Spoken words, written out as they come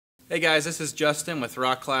Hey guys, this is Justin with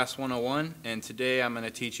Rock Class 101, and today I'm going to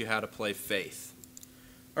teach you how to play Faith.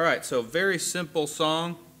 Alright, so very simple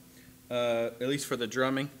song, at least for the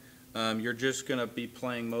drumming. You're just going to be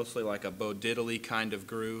playing mostly like a Bo Diddley kind of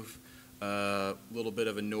groove, a little bit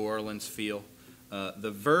of a New Orleans feel.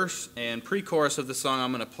 The verse and pre-chorus of the song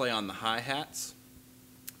I'm going to play on the hi-hats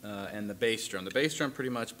and the bass drum. The bass drum pretty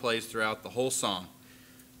much plays throughout the whole song.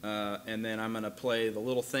 And then I'm going to play the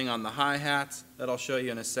little thing on the hi-hats that I'll show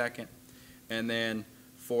you in a second. And then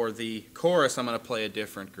for the chorus, I'm going to play a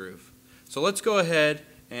different groove. So let's go ahead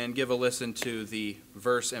and give a listen to the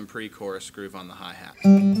verse and pre-chorus groove on the hi-hat.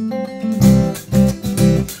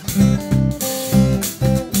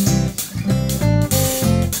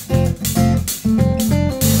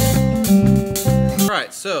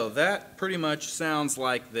 Alright, so that pretty much sounds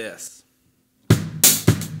like this.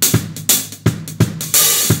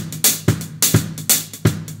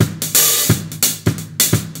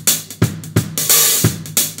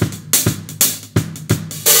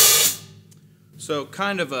 So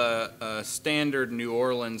kind of a standard New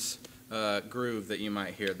Orleans groove that you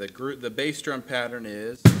might hear. The bass drum pattern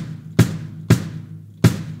is,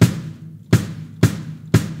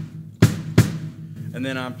 and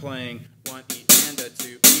then I'm playing 1 E and a 2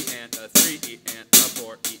 E and a 3 E and a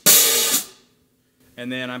 4 E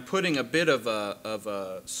and then I'm putting a bit of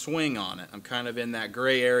a swing on it. I'm kind of in that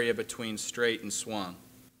gray area between straight and swung.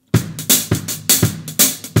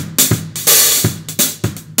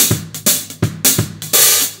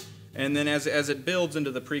 And then as it builds into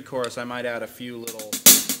the pre-chorus, I might add a few little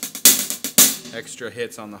extra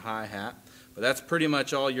hits on the hi-hat. But that's pretty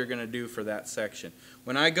much all you're going to do for that section.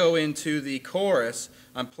 When I go into the chorus,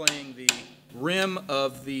 I'm playing the rim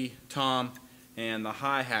of the tom and the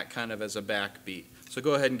hi-hat kind of as a backbeat. So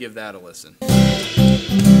go ahead and give that a listen.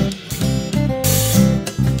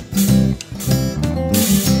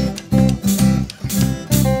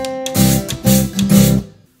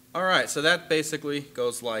 Alright, so that basically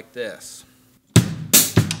goes like this.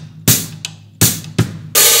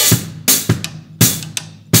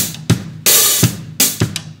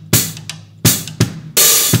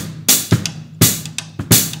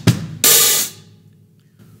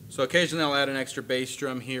 So occasionally I'll add an extra bass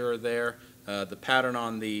drum here or there. The pattern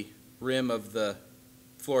on the rim of the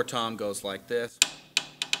floor tom goes like this.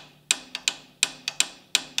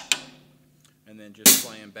 And then just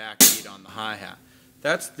playing backbeat on the hi-hat.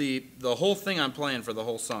 That's the whole thing I'm playing for the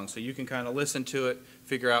whole song, so you can kind of listen to it,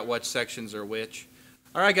 figure out which sections are which.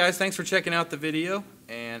 Alright guys, thanks for checking out the video,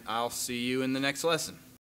 and I'll see you in the next lesson.